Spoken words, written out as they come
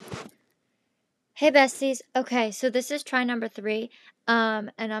Hey besties. Okay, so this is try number 3.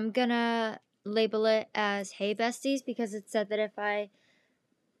 And I'm gonna label it as Hey besties because it said that if I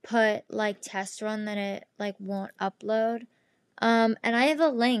put like test run then it like won't upload. And I have a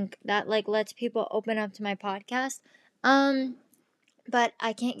link that like lets people open up to my podcast. Um, but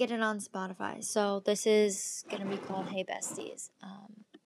I can't get it on Spotify. So this is gonna be called Hey Besties.